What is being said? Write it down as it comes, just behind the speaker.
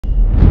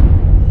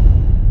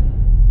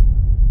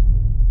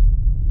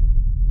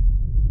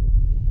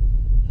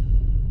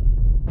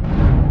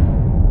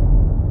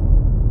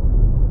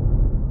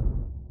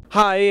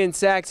Hi, Ian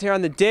Sachs here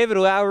on the David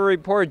Laury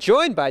Report,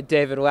 joined by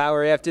David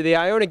Laury after the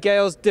Iona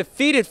Gaels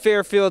defeated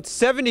Fairfield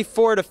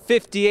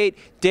 74-58.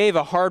 Dave,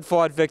 a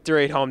hard-fought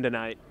victory at home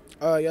tonight.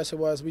 Yes, it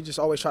was. We just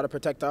always try to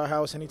protect our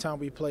house anytime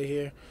we play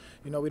here.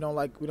 You know, we don't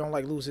like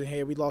losing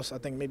here. We lost, I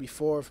think, maybe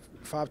 4 or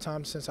 5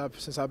 times since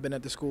I've been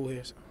at the school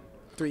here. So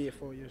 3 or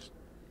 4 years.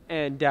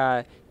 And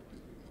down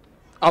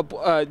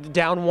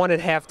 1 at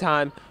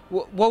halftime.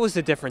 What was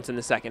the difference in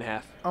the second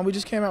half? We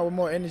just came out with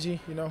more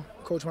energy. You know,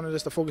 Coach wanted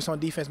us to focus on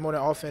defense more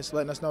than offense,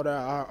 letting us know that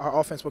our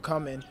offense would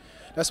come, and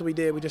that's what we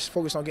did. We just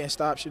focused on getting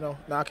stops. You know,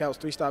 knockouts,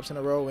 3 stops in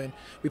a row, and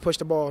we pushed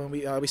the ball and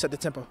we set the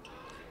tempo.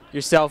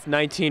 Yourself,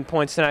 19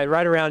 points tonight,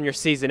 right around your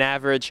season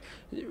average.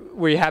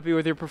 Were you happy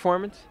with your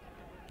performance?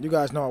 You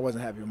guys know I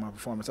wasn't happy with my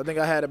performance. I think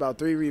I had about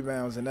 3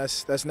 rebounds, and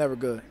that's never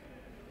good.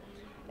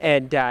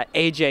 And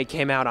AJ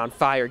came out on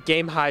fire,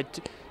 game high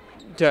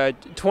to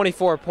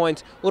 24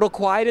 points. A little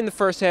quiet in the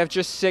first half,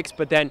 just 6,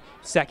 but then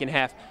second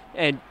half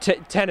and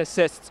 10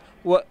 assists.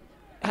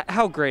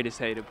 How great is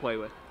he to play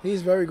with?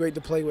 He's very great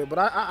to play with, but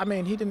I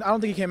mean, I don't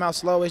think he came out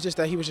slow. It's just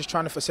that he was just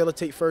trying to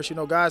facilitate first. You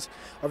know, guys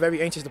are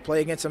very anxious to play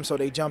against him, so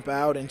they jump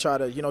out and try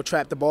to, you know,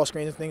 trap the ball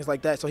screens and things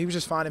like that. So he was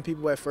just finding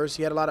people at first.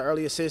 He had a lot of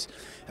early assists,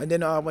 and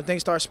then when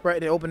things started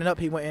spreading and opening up,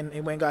 he went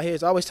and got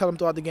his. I always tell him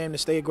throughout the game to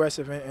stay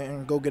aggressive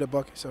and go get a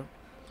bucket. So.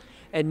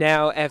 And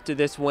now, after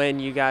this win,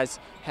 you guys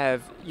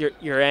have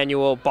your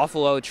annual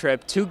Buffalo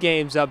trip, 2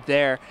 games up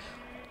there.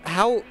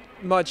 How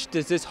much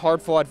does this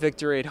hard-fought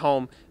victory at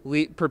home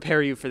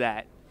prepare you for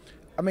that?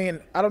 I mean,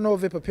 I don't know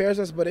if it prepares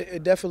us, but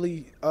it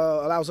definitely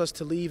allows us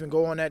to leave and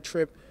go on that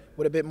trip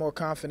with a bit more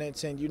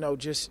confidence, and you know,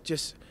 just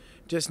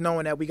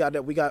knowing that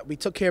we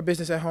took care of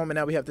business at home, and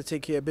now we have to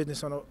take care of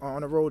business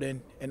on the road,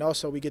 and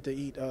also we get to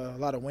eat a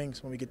lot of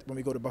wings when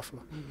we go to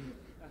Buffalo.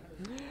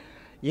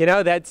 You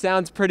know, that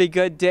sounds pretty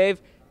good,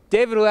 Dave.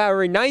 David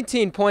Laury,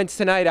 19 points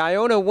tonight.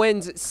 Iona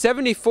wins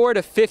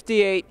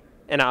 74-58,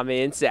 and I'm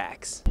Ian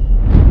Sachs.